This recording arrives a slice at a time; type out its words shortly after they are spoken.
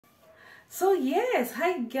So yes,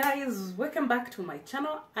 hi guys, welcome back to my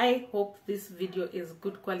channel. I hope this video is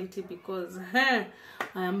good quality because I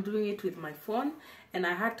am doing it with my phone and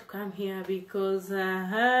I had to come here because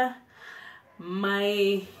my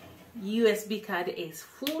USB card is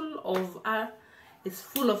full of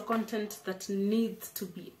content that needs to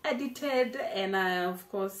be edited, and of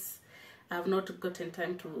course I have not gotten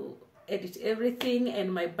time to edit everything.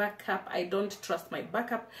 And my backup, I don't trust my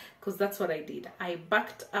backup, because that's what I did. I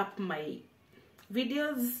backed up my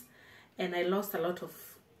videos and I lost a lot of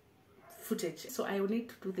footage, so I will need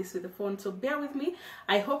to do this with the phone, so bear with me.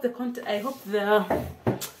 I hope the content,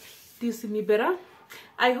 do you see me better?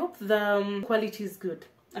 I hope the quality is good.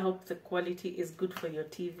 I hope the quality is good for your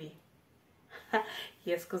TV.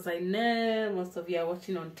 Yes, because I know most of you are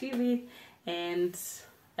watching on TV, and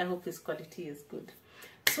I hope this quality is good.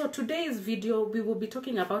 So today's video, we will be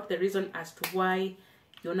talking about the reason as to why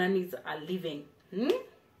your nannies are leaving.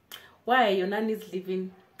 Why are your nannies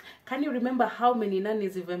leaving? Can you remember how many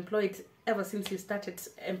nannies you've employed ever since you started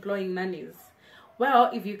employing nannies? Well,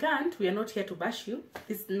 if you can't, we are not here to bash you.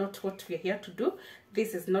 This is not what we're here to do.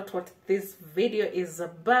 This is not what this video is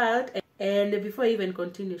about. And before I even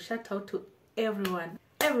continue, shout out to everyone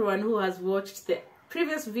who has watched the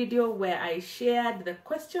previous video where I shared the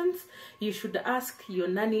questions you should ask your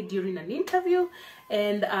nanny during an interview,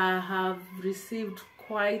 and I have received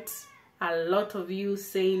quite a lot of you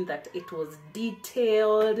saying that it was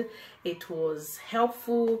detailed, it was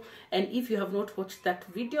helpful. And if you have not watched that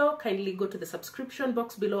video, kindly go to the subscription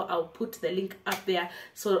box below. I'll put the link up there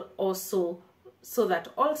so that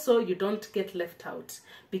also you don't get left out,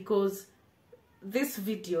 because this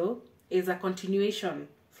video is a continuation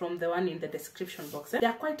from the one in the description box. There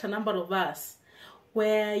are quite a number of us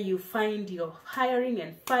where you find you're hiring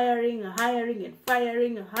and firing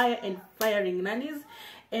nannies,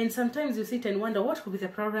 and sometimes you sit and wonder, what could be the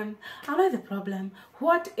problem? Am I the problem?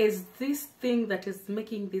 What is this thing that is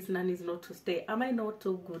making these nannies not to stay? Am I not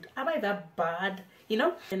too good? Am I that bad? You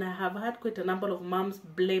know? And I have had quite a number of moms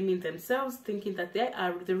blaming themselves, thinking that they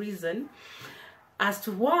are the reason as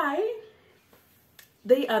to why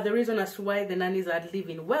the nannies are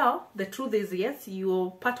leaving. Well, the truth is, yes, you're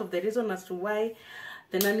part of the reason as to why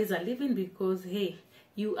the nannies are leaving, because hey,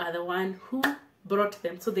 you are the one who brought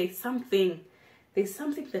them. So there's something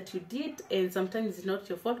that you did, and sometimes it's not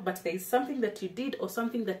your fault, but there is something that you did or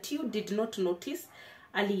something that you did not notice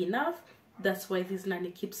early enough. That's why this nanny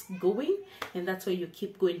keeps going, and that's why you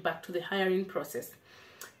keep going back to the hiring process.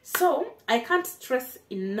 So I can't stress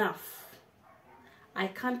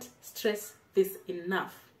this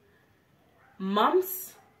enough.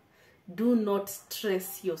 Moms, do not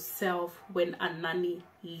stress yourself when a nanny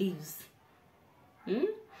leaves.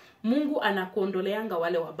 Mungu anakuondoleanga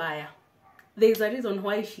wale wabaya. There is a reason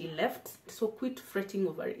why she left, so quit fretting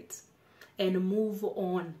over it and move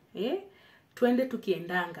on. Twende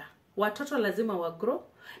tukiendanga. Watoto lazima wagrow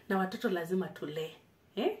na watoto lazima tule.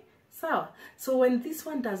 Sawa. So when this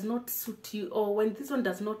one does not suit you, or when this one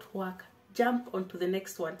does not work, jump onto the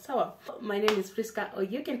next one. So my name is Priska, or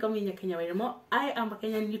you can call me Kenya. I am a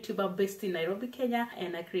Kenyan YouTuber based in Nairobi, Kenya,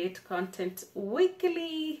 and I create content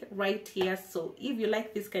weekly right here. So if you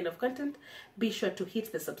like this kind of content, be sure to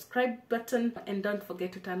hit the subscribe button, and don't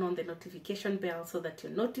forget to turn on the notification bell so that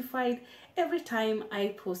you're notified every time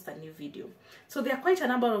I post a new video. So there are quite a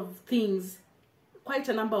number of things, quite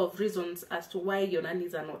a number of reasons as to why your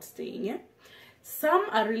nannies are not staying. Some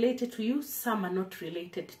are related to you, some are not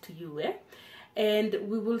related to you. And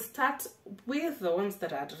we will start with the ones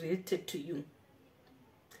that are related to you.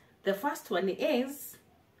 The first one is,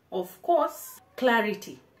 of course,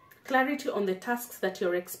 clarity. Clarity on the tasks that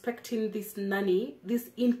you're expecting this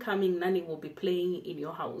incoming nanny will be playing in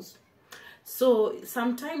your house. So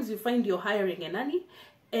sometimes you find you're hiring a nanny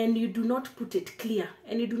and you do not put it clear,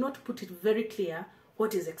 and you do not put it very clear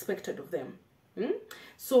what is expected of them.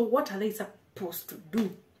 So what are they supposed to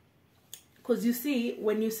do? Because you see,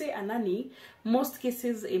 when you say a nanny, most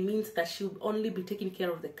cases it means that she'll only be taking care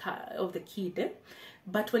of the kid.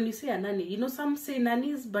 But when you say a nanny, you know, some say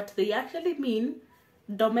nannies, but they actually mean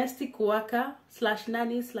domestic worker /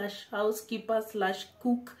 nanny / housekeeper /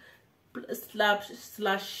 cook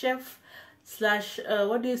 / chef /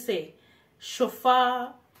 what do you say,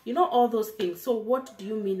 chauffeur, you know, all those things. So what do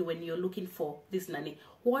you mean when you're looking for this nanny?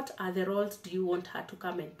 What are the roles do you want her to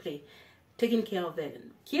come and play? Taking care of the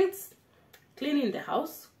kids, cleaning the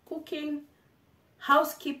house, cooking,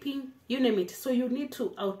 housekeeping, you name it. So you need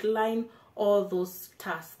to outline all those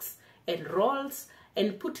tasks and roles,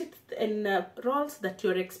 and put it in roles that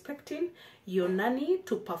you're expecting your nanny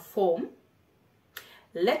to perform.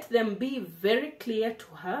 Let them be very clear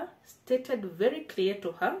to her, stated very clear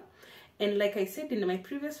to her, And like I said in my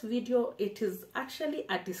previous video, it is actually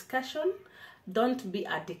a discussion. Don't be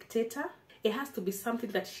a dictator. It has to be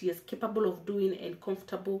something that she is capable of doing and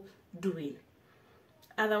comfortable doing.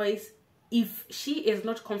 Otherwise, if she is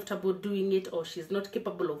not comfortable doing it or she's not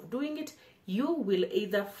capable of doing it, you will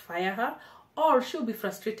either fire her or she'll be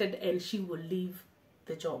frustrated and she will leave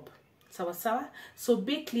the job. Sawa sawa? So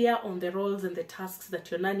be clear on the roles and the tasks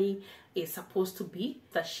that your nanny is supposed to be,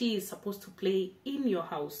 that she is supposed to play in your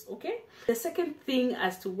house, okay? The second thing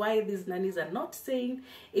as to why these nannies are not staying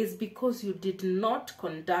is because you did not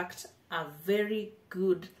conduct a very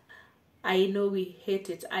good, I know we hate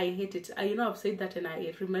it, I hate it. I've said that and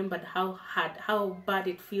I remembered how bad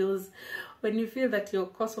it feels when you feel that you're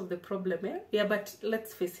cause of the problem, eh? Yeah, but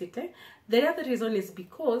let's face it, eh? The other reason is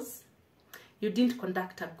because you didn't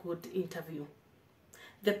conduct a good interview.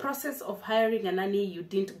 The process of hiring a nanny, you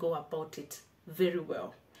didn't go about it very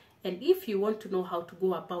well. And if you want to know how to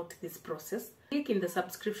go about this process, click in the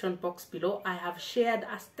subscription box below. I have shared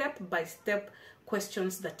a step-by-step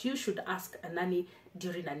questions that you should ask a nanny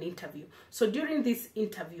during an interview. So during this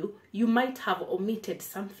interview, you might have omitted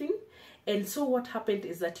something. And so what happened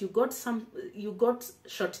is that you got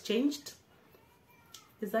shortchanged.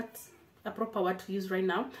 Is that a proper word to use right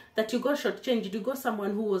now? That you got shortchanged. You got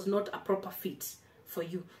someone who was not a proper fit for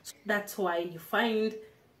you. So that's why you find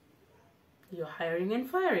you're hiring and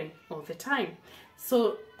firing all the time.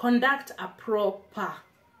 So conduct a proper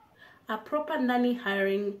nanny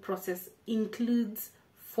hiring process includes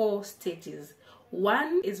 4 stages.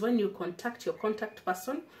 One is when you contact your contact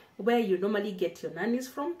person, where you normally get your nannies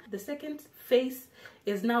from. The second phase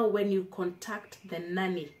is now when you contact the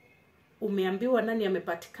nanny. Umeambiwa nani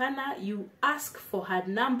amepatikana, you ask for her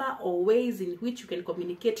number or ways in which you can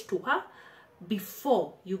communicate to her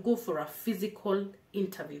before you go for a physical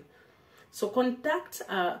interview. So conduct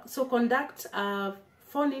a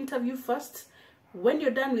phone interview first. When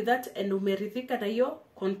you're done with that and umeridhika na hiyo,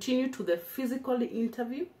 continue to the physical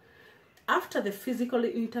interview. After the physical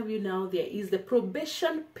interview, now there is the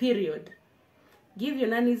probation period. Give your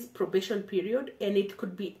nannies probation period, and it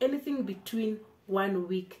could be anything between 1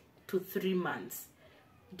 week to 3 months.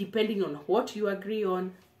 Depending on what you agree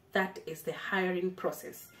on, that is the hiring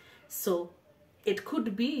process. So it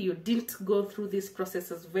could be you didn't go through these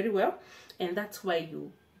processes very well, and that's why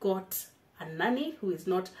you got a nanny who is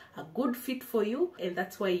not a good fit for you, and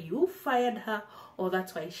that's why you fired her, or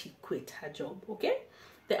that's why she quit her job, okay?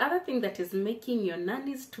 The other thing that is making your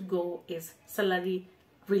nannies to go is salary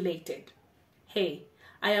related. Hey,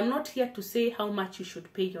 I am not here to say how much you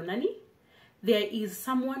should pay your nanny. There is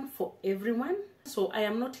someone for everyone. So I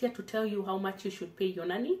am not here to tell you how much you should pay your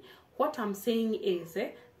nanny. What I'm saying is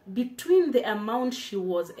between the amount she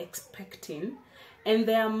was expecting and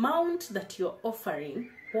the amount that you're offering,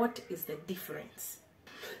 what is the difference?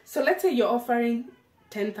 So let's say you're offering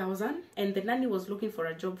 10,000 and the nanny was looking for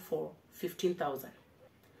a job for 15,000.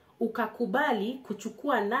 Ukakubali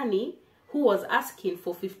kuchukua nanny who was asking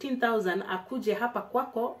for 15,000 akuje hapa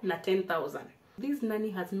kwako na 10,000. This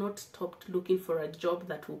nanny has not stopped looking for a job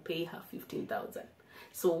that will pay her 15,000.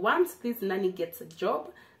 So once this nanny gets a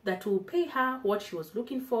job that will pay her what she was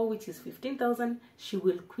looking for, which is 15,000, she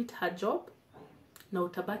will quit her job na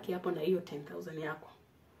utabaki hapo na hiyo 10,000 yako.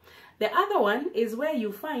 The other one is where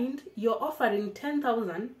you find you're offering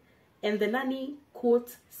 10,000 and the nanny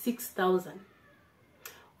quotes 6,000.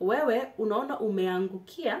 Wewe unaona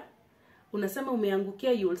umeangukia, unasema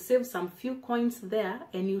umeangukia, you will save some few coins there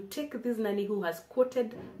and you take this nanny who has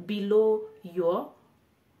quoted below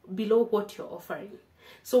what you're offering.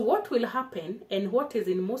 So what will happen, and what is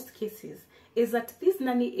in most cases, is that this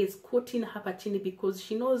nanny is quoting hapa chini because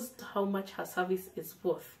she knows how much her service is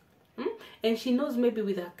worth. And she knows maybe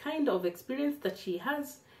with the kind of experience that she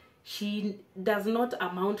has, she does not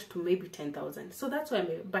amount to maybe 10,000. So that's why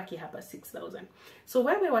amebaki hapa 6,000. So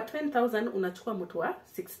wewe wa 10,000 unachukua mtu wa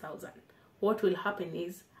 6,000. What will happen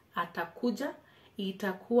is atakuja,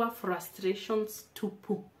 itakuwa frustrations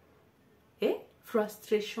tupu.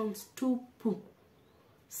 Frustrations tupu.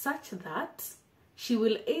 Such that she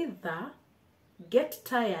will either get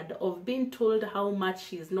tired of being told how much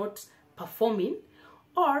she is not performing,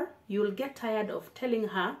 or you'll get tired of telling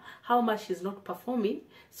her how much she's not performing,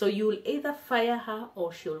 so you'll either fire her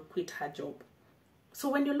or she'll quit her job. So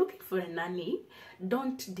when you're looking for a nanny,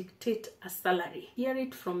 don't dictate a salary. Hear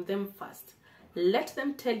it from them first. Let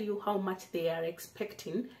them tell you how much they are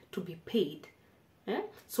expecting to be paid.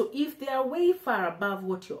 So if they are way far above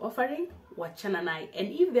what you're offering, wachana nae.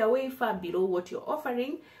 And if they are way far below what you're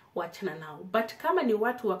offering, wachana nao. But kama ni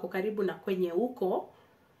watu wako karibu na kwenye uko,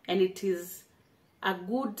 and it is a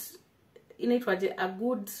good, inaitwaje, a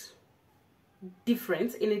good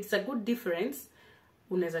difference and it's a good difference,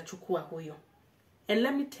 unaweza chukua huyo. And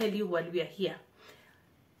let me tell you while we are here,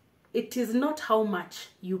 it is not how much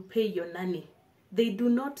you pay your nanny. They do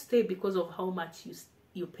not stay because of how much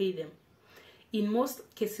you pay them. In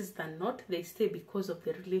most cases than not, they stay because of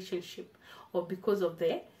the relationship or because of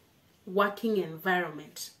the working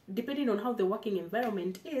environment. Depending on how the working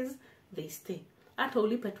environment is, they stay. Hata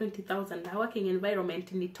ulipa 20,000, the working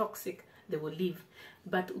environment ni toxic, they will leave.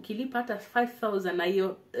 But ukilipa hata 5,000 na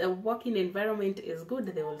your working environment is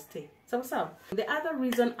good, they will stay. So the other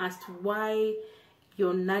reason as to why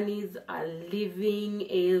your nannies are leaving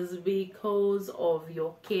is because of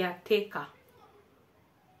your caretaker,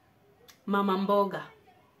 mama mboga,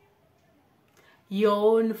 your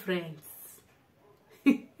own friends,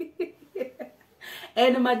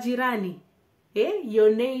 and majirani,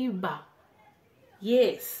 your neighbor.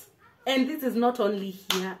 Yes, and this is not only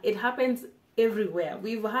here, it happens everywhere.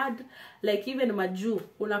 We've had, like, even maju,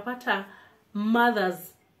 unapata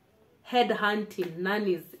mothers headhunting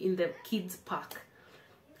nannies in the kids park.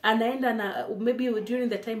 Anaenda na maybe during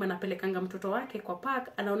the time anapelekanga mtoto wake kwa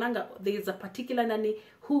park, anaonanga there is a particular nanny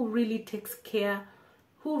who really takes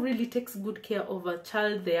good care of a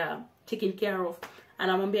child they are taking care of.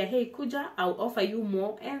 Anamwambia, hey, kuja, I'll offer you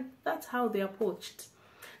more, and that's how they are poached.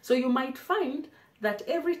 So you might find that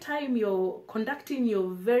every time you're conducting your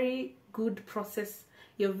very good process,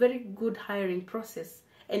 your very good hiring process,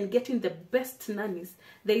 and getting the best nannies,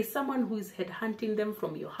 there is someone who is headhunting them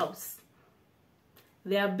from your house.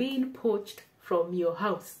 They are being poached from your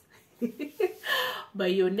house by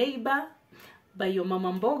your neighbor, by your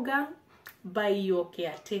mama mboga, by your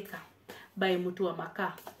caretaker, by mtu wa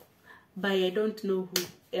makaa, by I don't know who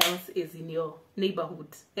else is in your neighborhood.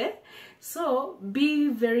 So be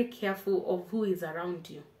very careful of who is around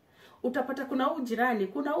you. Utapata kuna huu jirani,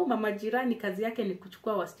 kuna huu mama jirani kazi yake ni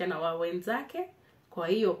kuchukua wasichana wa wenzake kwa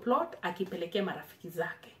hiyo plot akipelekea marafiki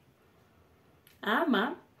zake.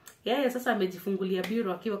 Ama yeye sasa amejifungulia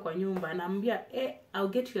bureau akiwa kwa nyumba, anaambia I'll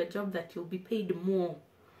get you a job that you'll be paid more.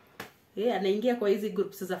 Anaingia kwa hizi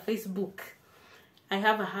groups za Facebook. I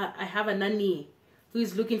have a nanny who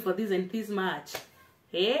is looking for this and this much.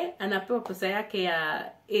 Anapewa pesa yake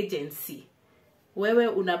ya agency. Wewe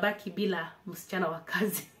unabaki bila msichana wa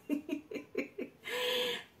kazi.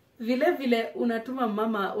 Vile vile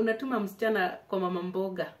unatuma msichana kwa mama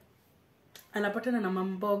mboga. Anapatana na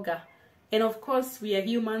mama mboga. And of course, we are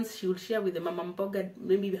humans. She will share with the mama mboga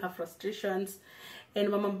maybe her frustrations. And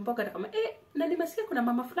mama mboga atakama, na nimesikia kuna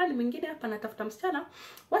mama fulani mwingine hapa anatafuta msichana.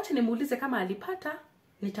 Wacha nimuulize kama alipata,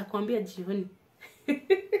 nitakwambia jioni.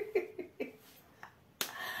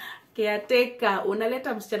 Caretaker,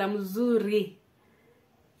 unaleta msichana mzuri.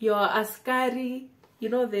 Your askari, you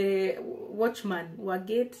know, the watchman wa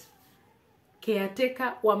gate,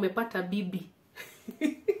 caretaker wamepata bibi.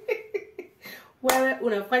 Wewe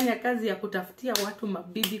unafanya kazi ya kutafutia watu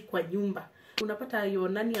mabibi kwa nyumba. Unapata your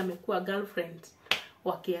nanny amekuwa girlfriend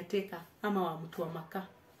wa caretaker ama wa mtu wa makaa.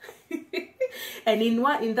 And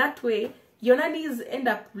in that way, your nannies end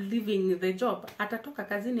up leaving the job. Atatoka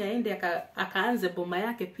kazini aende akaanze boma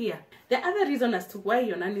yake pia. The other reason as to why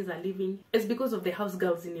your nannies are leaving is because of the house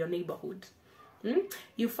girls in your neighborhood.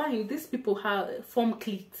 You find these people form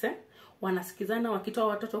cliques. Wanasikizana, wakitoa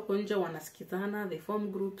watoto huko nje wanasikizana, they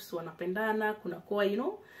form groups, wanapendana, kunakuwa, you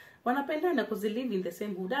know, wanapendana because they live in the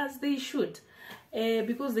same hood as they should.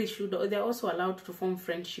 Because they're also allowed to form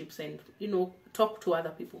friendships and, you know, talk to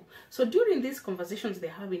other people. So during these conversations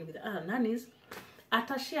they're having with other nannies,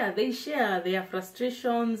 they share their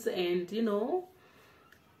frustrations and, you know,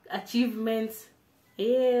 achievements.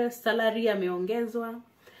 Salary ameongezwa.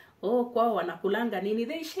 Kwao wanakulanga nini.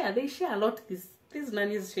 They share a lot. These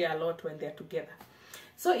nannies share a lot when they're together.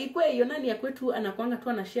 So ikwe yo nani ya kwetu anakuanga tu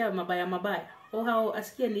anashare mabaya. Hao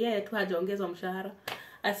asikie ni yeye tu hajaongezwa mshahara.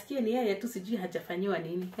 Asikie ni yeye tu sijui hajafanyiwa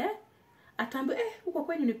nini. Ataambia huko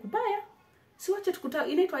kwenyu ni kubaya. Si wacha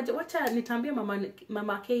inaitwa wacha nitaambia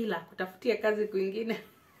mama Keila kutafutia kazi kwingine.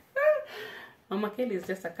 Mama Keila is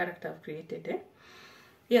just a character I've created.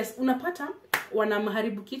 Yes, unapata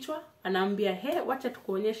wanamharibu kichwa, anaambia wacha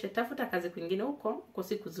tukuonyeshe, tafuta kazi kwingine huko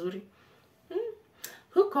si kuzuri.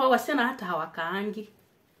 Huko wasichana hata hawakaangi.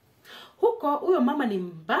 Huko huyo mama ni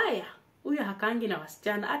mbaya. Huyo hakaangi na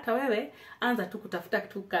wasichana. Hata wewe anza tu kutafuta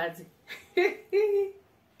tu kazi.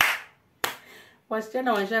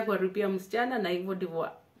 Wasichana washakuharibia msichana na hivyo ndivyo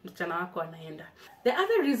msichana wako anaenda. The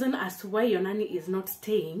other reason as to why your nanny is not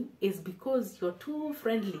staying is because you're too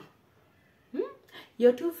friendly.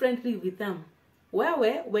 You're too friendly with them.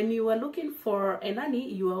 When you are looking for a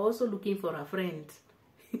nanny, you are also looking for a friend.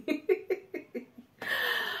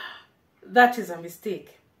 That is a mistake.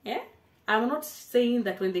 I'm not saying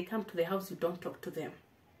that when they come to the house you don't talk to them.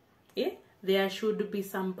 There should be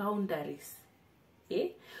some boundaries.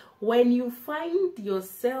 When you find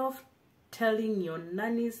yourself telling your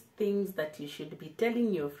nannies things that you should be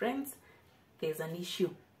telling your friends, there's an issue.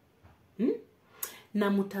 Na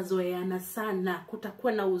mutazoeana sana,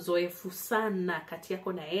 kutakuwa na uzoefu sana kati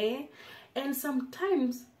yako na yeye. And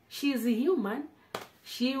sometimes she is a human,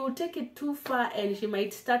 she will take it too far and she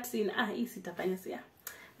might start saying, hii sitafanya siya.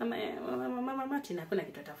 Mama Martin hakuna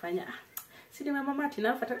kitu atafanya. Sidi mama Martin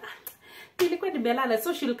afata. Nilikuwa nimelala.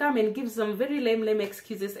 So she'll come and give some very lame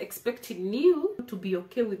excuses expecting you to be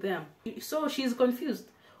okay with them. So she's confused.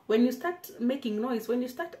 When you start making noise, when you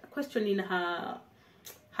start questioning her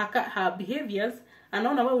behaviors,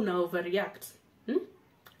 anaona wewe una overreact.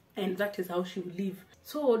 And that is how she will leave.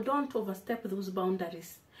 So don't overstep those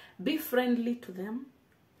boundaries. Be friendly to them.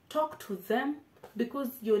 Talk to them. Because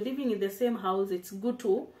you're living in the same house, it's good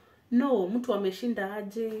to know mtu ameshinda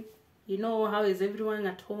aje. You know, how is everyone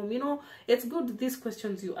at home? You know, it's good these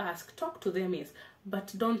questions you ask. Talk to them, yes.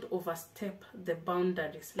 But don't overstep the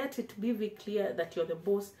boundaries. Let it be very clear that you're the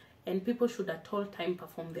boss and people should at all time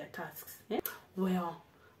perform their tasks. Well,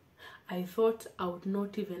 I thought I would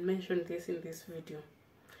not even mention this in this video.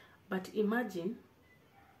 But imagine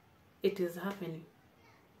it is happening.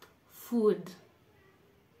 Food.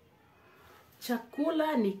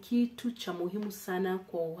 Chakula ni kitu cha muhimu sana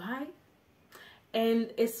kwa uhai.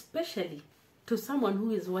 And especially to someone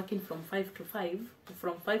who is working from 5 to 5,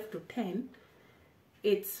 from 5 to 10,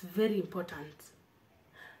 it's very important.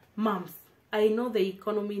 Moms, I know the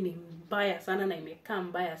economy ni mbaya sana na imekaa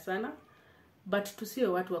mbaya sana, but tusiwe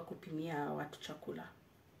watu wa kupimia watu chakula.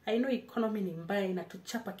 I know economy ni mbaya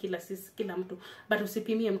inatuchapa kila mtu, but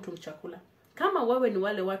usipimie mtu chakula. Kama wewe ni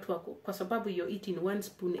wale watu wako, kwa sababu you're eating 1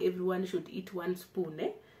 spoon, everyone should eat 1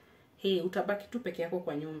 spoon, utabaki tu peke yako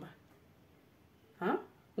kwa nyumba.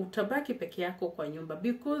 Utabaki peke yako kwa nyumba,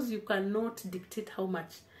 because you cannot dictate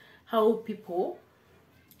how people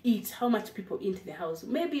eat, how much people eat in the house.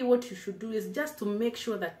 Maybe what you should do is just to make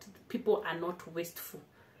sure that people are not wasteful,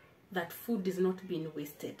 that food is not being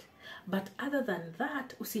wasted. But other than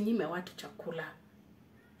that, usinyime watu chakula.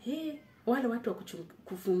 Wale watu wa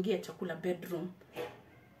kufungia chakula bedroom,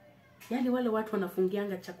 yani wale watu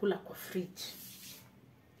wanafungianga chakula kwa fridge,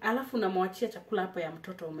 alafu unamwachia chakula hapo ya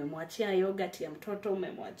mtoto, umemwachia yogurt ya mtoto,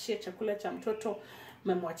 umemwachia chakula cha mtoto,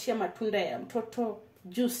 umemwachia matunda ya mtoto,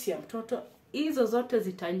 juice ya mtoto. Hizo zote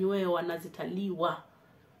zitanywewa na zitaliwa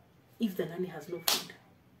if the nanny has no food.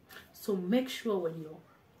 So make sure when you're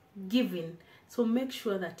giving, so make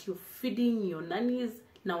sure that you're feeding your nannies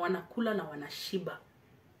na wanakula na wanashiba.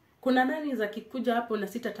 Kuna nannies akikuja hapo na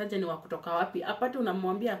sitataja ni wa kutoka wapi, apate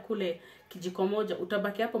unamwambia kule kijiko moja,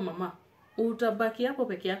 utabaki hapo mama. Utabaki hapo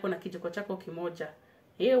peke yako na kijiko chako kimoja.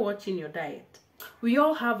 Watching your diet. We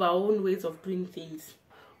all have our own ways of doing things.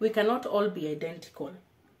 We cannot all be identical.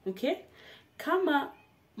 Okay? Kama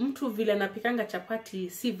mtu vile anapikanga chapati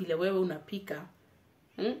si vile wewe unapika,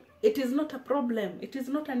 it is not a problem. It is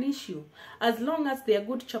not an issue. As long as they are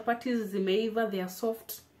good chapatis, zimeiva, they are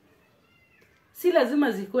soft. Si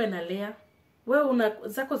lazima zikuwe na layer. Wewe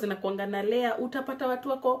zako zinakuanga na layer, utapata watu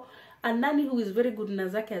wako a nanny who is very good na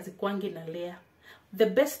zake hazikuangi na layer. The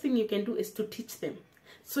best thing you can do is to teach them.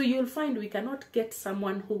 So you'll find we cannot get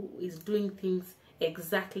someone who is doing things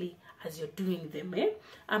exactly as you're doing them,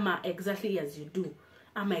 ama exactly as you do,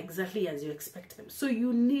 ama exactly as you expect them. So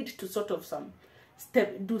you need to sort of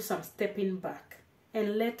do some stepping back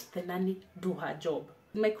and let the nanny do her job.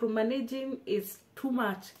 Micromanaging is too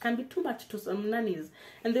much, can be too much to some nannies,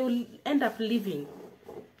 and they will end up leaving.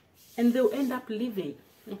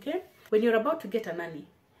 Okay? When you're about to get a nanny,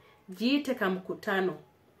 jiite kamkutano.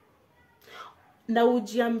 Na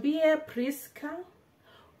ujiambie, Priska,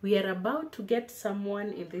 we are about to get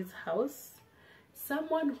someone in this house.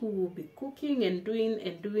 Someone who will be cooking and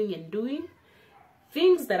doing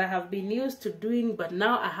things that I have been used to doing, but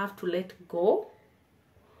now I have to let go.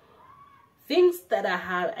 Things that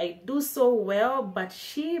I do so well, but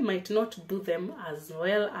she might not do them as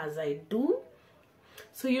well as I do.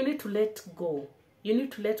 So you need to let go. You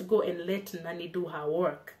need to let go and let nanny do her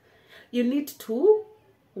work. You need to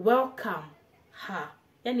welcome her.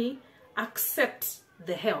 Yani, accept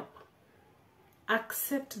the help.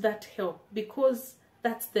 Accept that help, because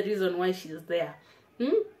that's the reason why she's there.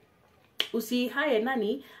 Usihaye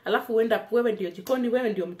nani, alafu uenda wewe ndio jikoni, wewe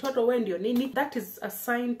ndio mtoto, wewe ndio nini. That is a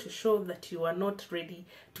sign to show that you are not ready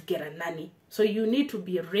to get a nanny. So you need to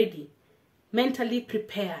be ready, mentally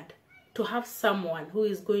prepared to have someone who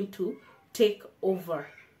is going to take over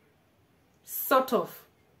sort of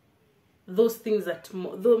those things that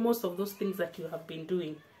most of those things that you have been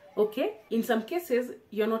doing. Okay? In some cases,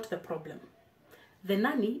 you're not the problem. The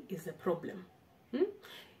nanny is the problem.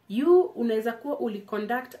 You unaweza kuwa uli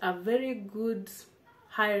conduct a very good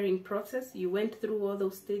hiring process. You went through all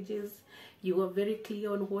those stages. You were very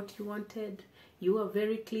clear on what you wanted. You were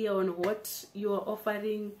very clear on what you are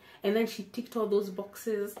offering. And then she ticked all those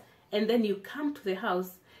boxes. And then you come to the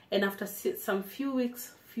house. And after some few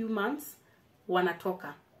weeks, few months,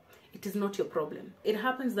 wanatoka. It is not your problem. It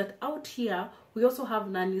happens that out here, we also have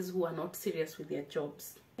nannies who are not serious with their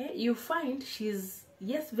jobs. You find she's,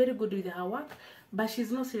 yes, very good with her work, but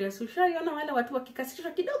she's not serious. Ushaiona wale watu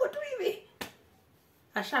wakikasirishwa kidogo tu hivi,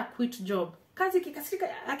 asha quit job. Kazi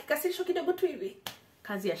akikasirishwa kidogo tu hivi,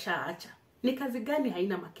 kazi ashaacha. Ni kazi gani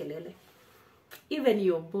haina makelele? Even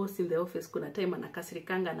your boss in the office kuna time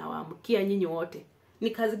anakasirikanga na waamkia nyinyi wote. Ni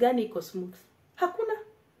kazi gani iko smooth? Hakuna.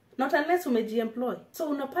 Not unless umeji-employ. So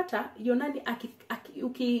unapata your nanny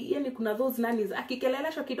yani kuna those nannies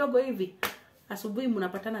akikeleleshwa kidogo hivi, asubuhi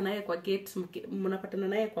mnapatana naye kwa gate, mnapatana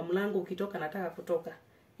naye kwa mlango ukitoka nataka kutoka.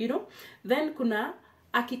 You know? Then kuna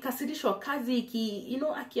akikasirishwa kazi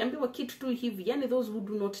akiambiwa kitu tu hivi, yani those who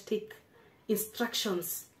do not take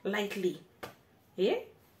instructions lightly.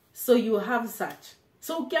 So you have such.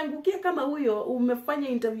 So ukiangukia kama huyo, umefanya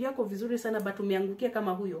interview yako vizuri sana but umeangukia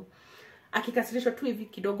kama huyo, akikasirishwa tu hivi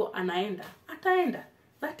kidogo ataenda.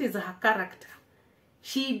 That is her character.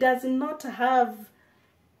 She does not have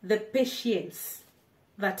the patience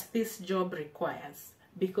that this job requires.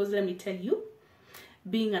 Because let me tell you,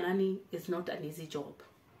 being a nanny is not an easy job.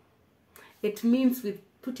 It means with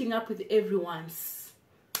putting up with everyone's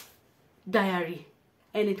diary.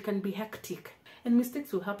 And it can be hectic. And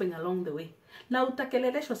mistakes will happen along the way. Now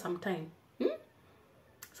utakeleleshwa sometime.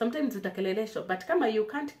 Sometimes utakeleleshwa. But kama you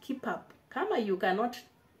can't keep up, kama you cannot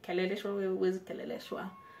keleleshwa, wezi keleleshwa,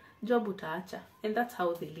 job utaacha. And that's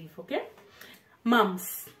how they live, okay?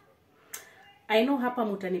 Moms, I know hapa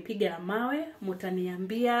mutanipiga na mawe,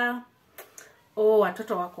 mutaniambia, oh,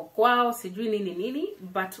 watoto wako kwao, sijui nini.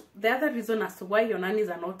 But the other reason as to why your nannies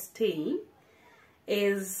are not staying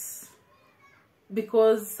is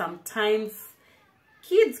because sometimes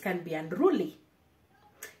kids can be unruly.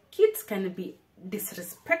 Kids can be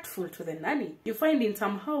disrespectful to the nanny. You find in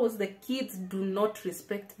some house the kids do not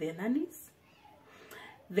respect their nannies.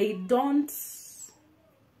 They don't,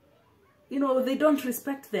 they don't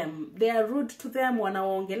respect them. They are rude to them.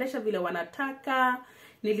 Wanaongelesha vile wanataka.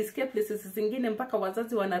 Nilisikia places zingine mpaka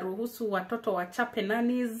wazazi wanaruhusu watoto wachape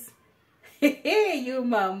nannies. You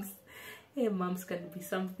moms. Hey, moms can be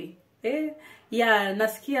something. Yeah,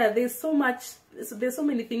 nasikia there's so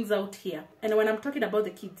many things out here. And when I'm talking about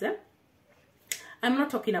the kids, I'm not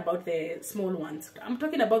talking about the small ones. I'm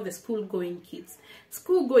talking about the school-going kids.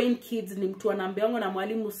 School-going kids ni mtu anaambiwa na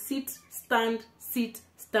mwalimu sit,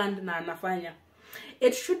 stand na anafanya.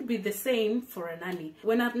 It should be the same for a nanny.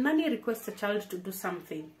 When a nanny requests a child to do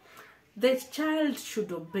something, the child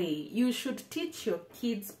should obey. You should teach your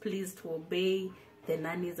kids, please, to obey the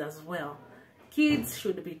nannies as well. Kids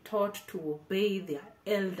should be taught to obey their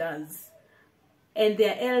elders. And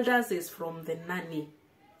their elders is from the nanny.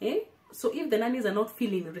 So if the nannies are not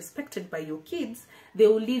feeling respected by your kids, they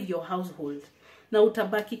will leave your household. Na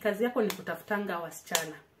utabaki kazi yako ni kutafutanga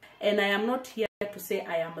wasichana. And I am not here to say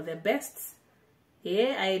I am the best.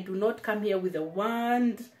 I do not come here with a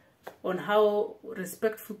wand on how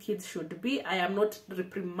respectful kids should be. I am not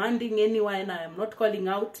reprimanding anyone. I am not calling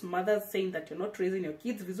out mothers saying that you're not raising your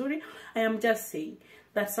kids vizuri. I am just saying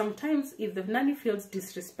that sometimes if the nanny feels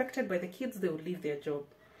disrespected by the kids, they will leave their job.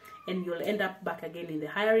 And you'll end up back again in the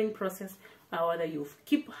hiring process, or whether you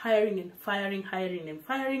keep hiring and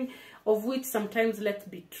firing, of which sometimes, let's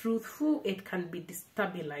be truthful, it can be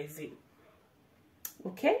destabilizing.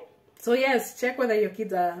 Okay? So yes, check whether your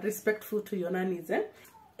kids are respectful to your nannies.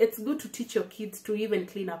 It's good to teach your kids to even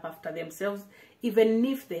clean up after themselves, even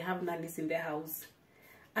if they have nannies in their house.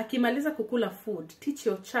 Akimaliza kukula food, teach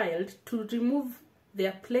your child to remove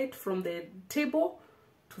their plate from the table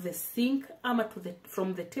to the sink, ama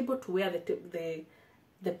from the table to where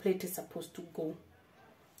the plate is supposed to go.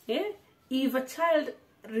 If a child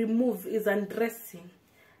is undressing,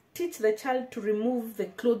 teach the child to remove the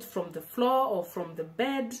clothes from the floor or from the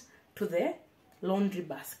bed to the laundry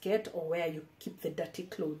basket or where you keep the dirty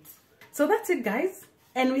clothes. So that's it, guys,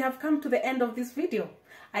 and we have come to the end of this video.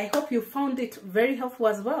 I hope you found it very helpful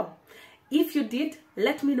as well. If you did,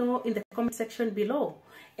 let me know in the comment section below.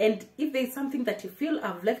 And if there is something that you feel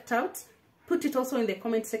I've left out, put it also in the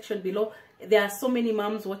comment section below. There are so many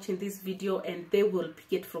moms watching this video and they will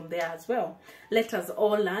pick it from there as well. Let us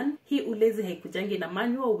all learn. Hii ulezi haikujangi na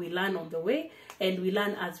manual. We learn on the way and we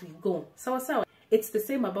learn as we go. Sawa sawa. It's the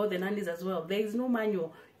same about the nannies as well. There is no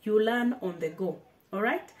manual. you learn on the go. All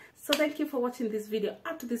right, so thank you for watching this video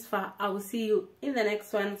up to this far. I will see you in the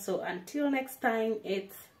next one. So until next time,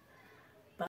 it's